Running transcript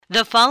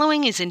The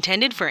following is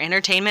intended for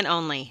entertainment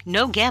only.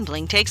 No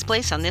gambling takes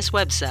place on this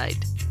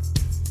website.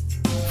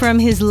 From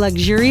his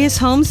luxurious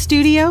home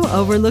studio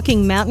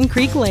overlooking Mountain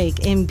Creek Lake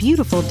in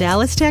beautiful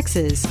Dallas,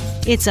 Texas,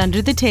 it's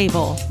Under the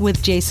Table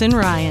with Jason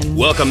Ryan.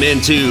 Welcome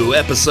into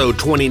episode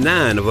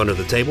 29 of Under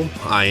the Table.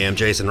 I am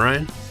Jason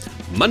Ryan,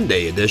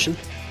 Monday edition.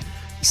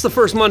 It's the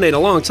first Monday in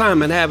a long time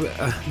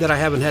that I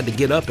haven't had to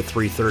get up at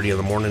 3:30 in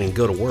the morning and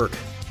go to work.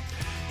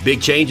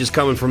 Big changes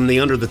coming from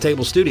the Under the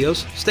Table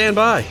studios. Stand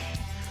by.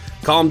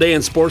 Calm day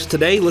in sports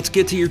today. Let's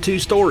get to your two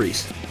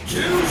stories.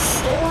 Two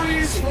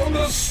stories from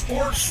the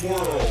sports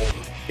world.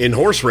 In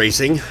horse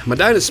racing,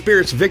 Medina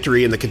Spirit's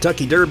victory in the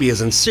Kentucky Derby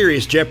is in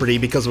serious jeopardy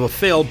because of a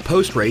failed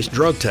post-race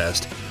drug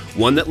test,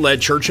 one that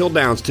led Churchill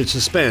Downs to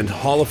suspend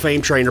Hall of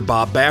Fame trainer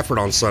Bob Baffert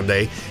on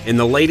Sunday in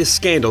the latest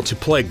scandal to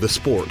plague the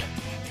sport.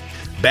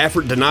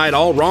 Baffert denied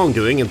all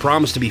wrongdoing and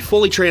promised to be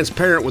fully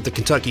transparent with the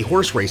Kentucky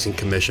Horse Racing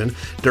Commission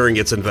during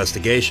its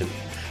investigation.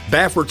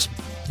 Baffert's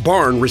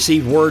barn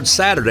received word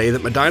Saturday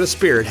that Medina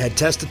Spirit had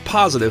tested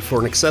positive for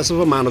an excessive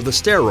amount of the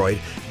steroid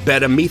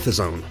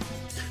betamethasone,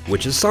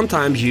 which is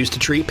sometimes used to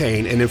treat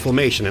pain and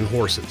inflammation in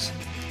horses.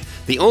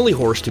 The only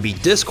horse to be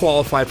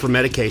disqualified for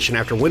medication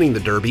after winning the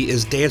Derby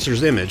is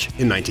Dancer's Image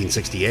in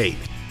 1968.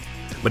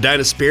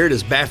 Medina Spirit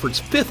is Baffert's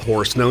fifth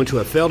horse known to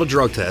have failed a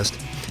drug test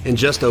in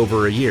just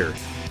over a year.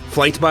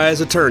 Flanked by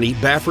his attorney,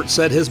 Baffert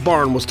said his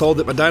barn was told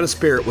that Medina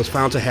Spirit was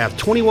found to have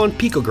 21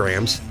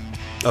 picograms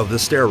of the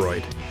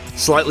steroid,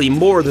 slightly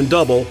more than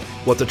double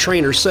what the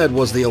trainer said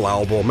was the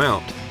allowable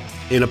amount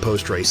in a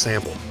post-race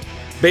sample.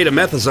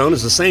 Betamethasone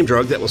is the same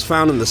drug that was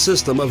found in the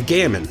system of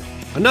Gammon,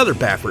 another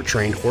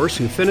Baffert-trained horse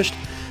who finished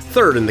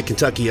third in the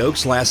Kentucky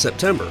Oaks last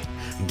September.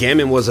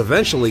 Gammon was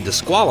eventually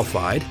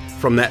disqualified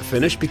from that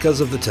finish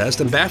because of the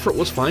test, and Baffert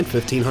was fined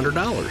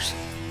 $1,500.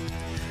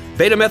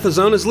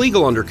 Betamethasone is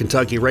legal under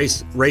Kentucky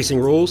racing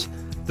rules,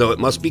 though it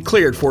must be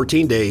cleared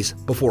 14 days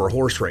before a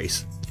horse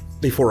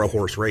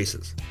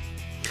races.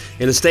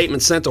 In a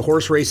statement sent to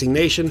Horse Racing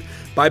Nation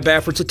by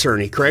Baffert's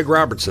attorney, Craig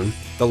Robertson,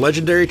 the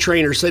legendary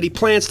trainer said he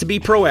plans to be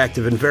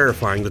proactive in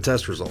verifying the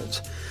test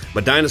results.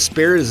 Medina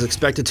Spirit is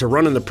expected to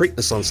run in the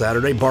Preakness on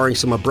Saturday, barring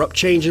some abrupt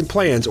change in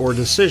plans or a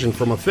decision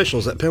from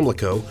officials at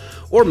Pimlico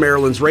or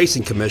Maryland's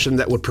Racing Commission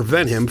that would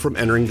prevent him from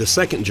entering the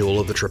second jewel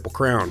of the Triple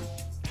Crown.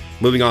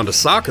 Moving on to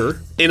soccer,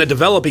 in a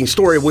developing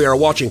story we are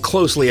watching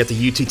closely at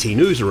the UTT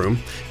newsroom,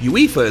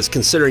 UEFA is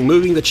considering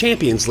moving the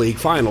Champions League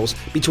finals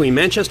between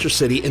Manchester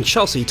City and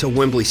Chelsea to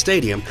Wembley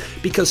Stadium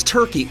because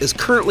Turkey is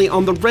currently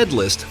on the red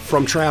list for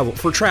travel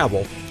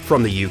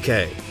from the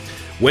UK.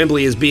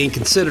 Wembley is being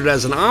considered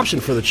as an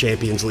option for the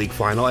Champions League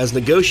final as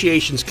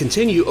negotiations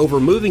continue over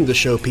moving the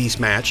showpiece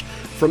match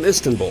from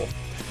Istanbul.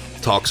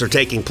 Talks are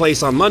taking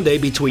place on Monday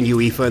between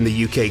UEFA and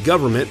the UK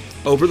government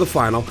over the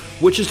final,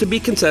 which is to be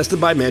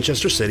contested by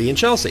Manchester City and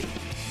Chelsea,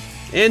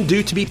 and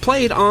due to be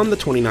played on the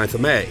 29th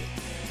of May,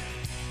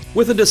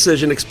 with a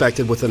decision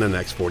expected within the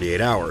next 48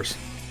 hours.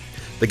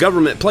 The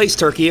government placed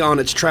Turkey on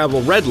its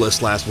travel red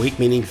list last week,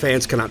 meaning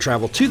fans cannot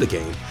travel to the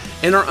game,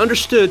 and are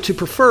understood to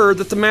prefer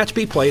that the match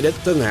be played at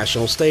the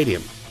national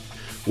stadium.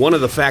 One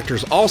of the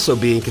factors also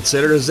being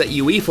considered is that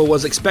UEFA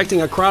was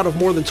expecting a crowd of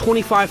more than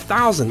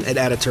 25,000 at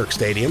Ataturk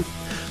Stadium,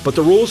 but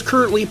the rules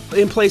currently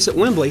in place at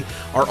Wembley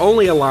are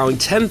only allowing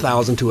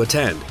 10,000 to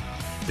attend.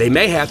 They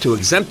may have to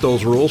exempt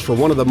those rules for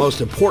one of the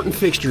most important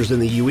fixtures in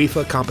the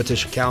UEFA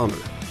competition calendar.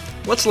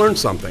 Let's learn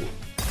something.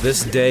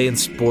 This day in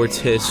sports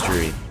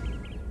history,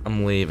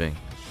 I'm leaving.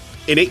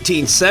 In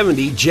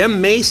 1870,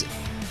 Jem Mace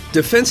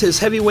defends his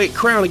heavyweight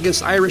crown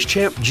against Irish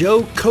champ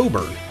Joe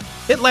Coburn.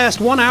 It lasts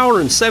 1 hour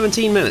and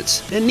 17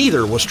 minutes, and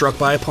neither was struck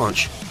by a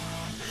punch.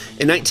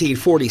 In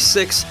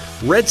 1946,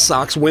 Red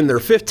Sox win their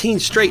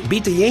 15th straight,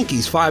 beat the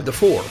Yankees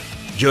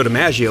 5-4. Joe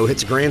DiMaggio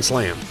hits a grand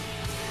slam.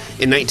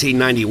 In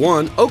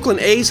 1991, Oakland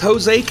A's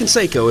Jose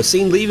Canseco is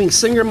seen leaving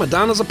singer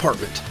Madonna's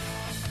apartment.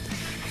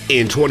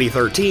 In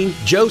 2013,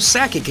 Joe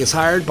Sakic is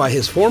hired by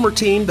his former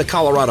team, the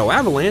Colorado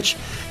Avalanche,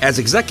 as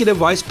Executive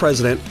Vice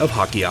President of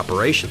Hockey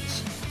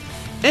Operations.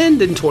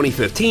 And in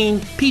 2015,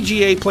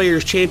 PGA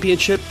Players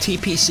Championship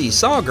TPC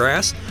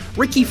Sawgrass,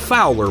 Ricky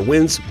Fowler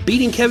wins,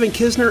 beating Kevin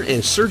Kisner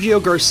and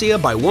Sergio Garcia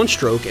by one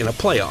stroke in a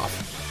playoff.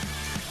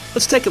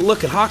 Let's take a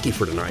look at hockey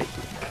for tonight.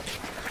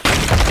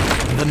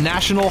 The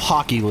National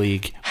Hockey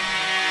League.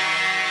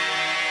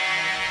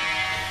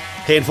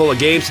 Handful of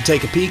games to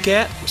take a peek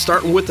at,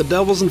 starting with the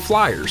Devils and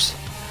Flyers.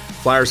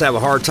 Flyers have a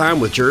hard time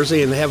with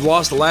Jersey and they have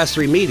lost the last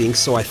 3 meetings,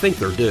 so I think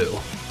they're due.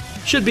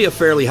 Should be a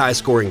fairly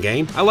high-scoring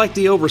game. I like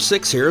the over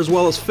 6 here, as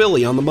well as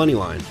Philly on the money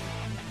line.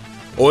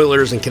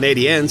 Oilers and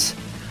Canadiens.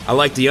 I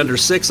like the under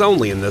 6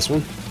 only in this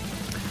one.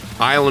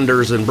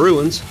 Islanders and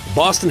Bruins.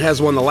 Boston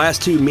has won the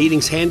last 2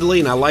 meetings handily,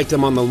 and I like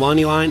them on the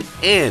money line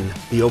and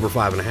the over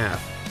 5.5.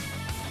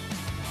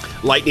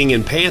 Lightning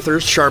and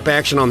Panthers. Sharp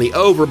action on the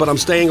over, but I'm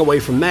staying away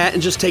from that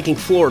and just taking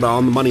Florida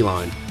on the money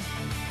line.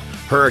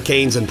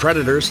 Hurricanes and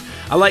Predators.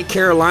 I like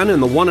Carolina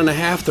and the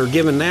 1.5 they're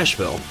giving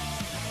Nashville.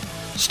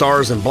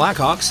 Stars and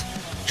Blackhawks.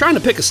 Trying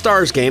to pick a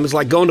Stars game is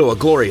like going to a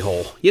glory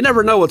hole. You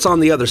never know what's on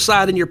the other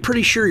side, and you're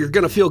pretty sure you're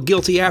going to feel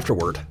guilty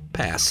afterward.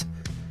 Pass.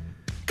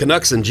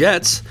 Canucks and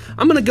Jets,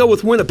 I'm going to go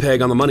with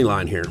Winnipeg on the money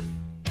line here.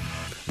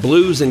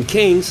 Blues and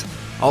Kings,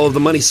 all of the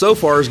money so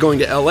far is going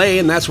to LA,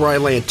 and that's where I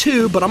land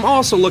too, but I'm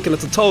also looking at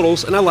the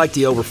totals, and I like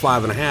the over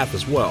 5.5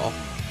 as well.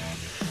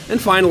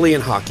 And finally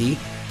in hockey,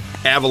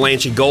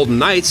 Avalanche and Golden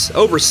Knights,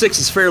 over 6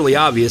 is fairly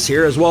obvious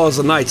here, as well as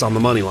the Knights on the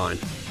money line.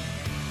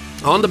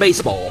 On to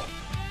baseball.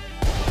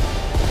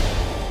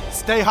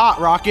 Stay hot,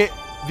 Rocket.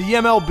 The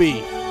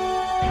MLB.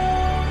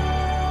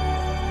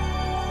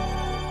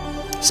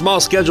 Small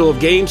schedule of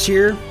games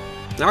here.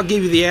 I'll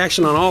give you the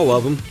action on all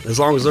of them, as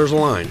long as there's a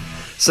line.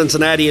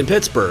 Cincinnati and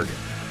Pittsburgh.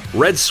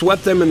 Reds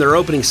swept them in their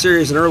opening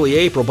series in early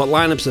April, but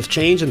lineups have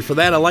changed, and for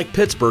that I like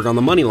Pittsburgh on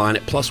the money line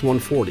at plus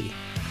 140.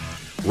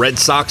 Red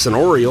Sox and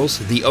Orioles,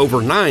 the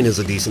over 9 is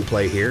a decent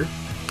play here.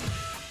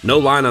 No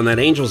line on that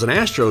Angels and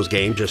Astros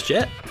game just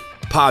yet.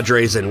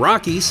 Padres and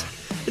Rockies.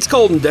 It's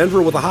cold in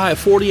Denver with a high of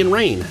 40 and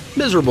rain.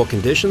 Miserable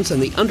conditions,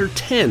 and the under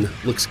 10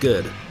 looks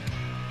good.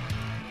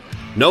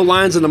 No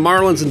lines in the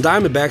Marlins and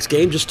Diamondbacks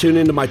game, just tune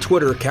into my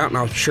Twitter account and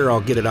I'm sure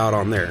I'll get it out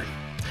on there.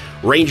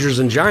 Rangers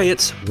and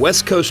Giants,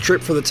 West Coast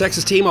trip for the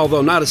Texas team,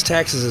 although not as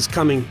taxing as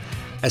coming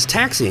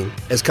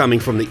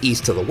from the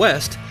east to the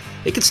west,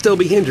 it could still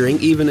be hindering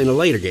even in a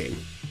later game.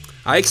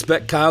 I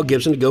expect Kyle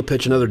Gibson to go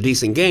pitch another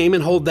decent game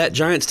and hold that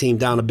Giants team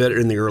down a bit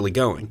in the early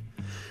going.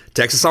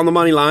 Texas on the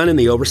money line in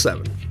the over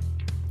 7.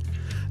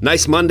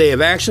 Nice Monday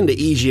of action to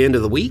ease you into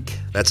the week.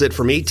 That's it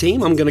for me,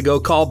 team. I'm going to go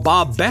call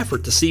Bob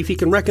Baffert to see if he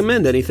can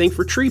recommend anything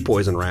for tree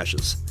poison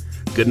rashes.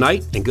 Good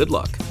night and good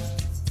luck.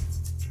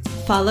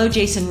 Follow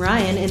Jason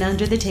Ryan and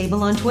Under the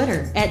Table on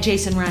Twitter at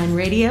Jason Ryan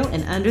Radio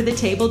and Under the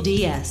Table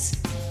DS.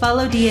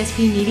 Follow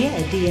DSP Media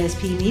at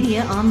DSP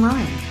Media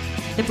online.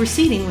 The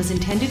proceeding was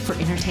intended for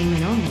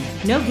entertainment only.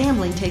 No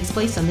gambling takes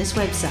place on this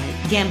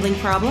website. Gambling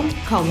problem?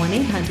 Call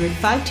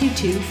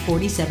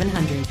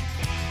 1-800-522-4700.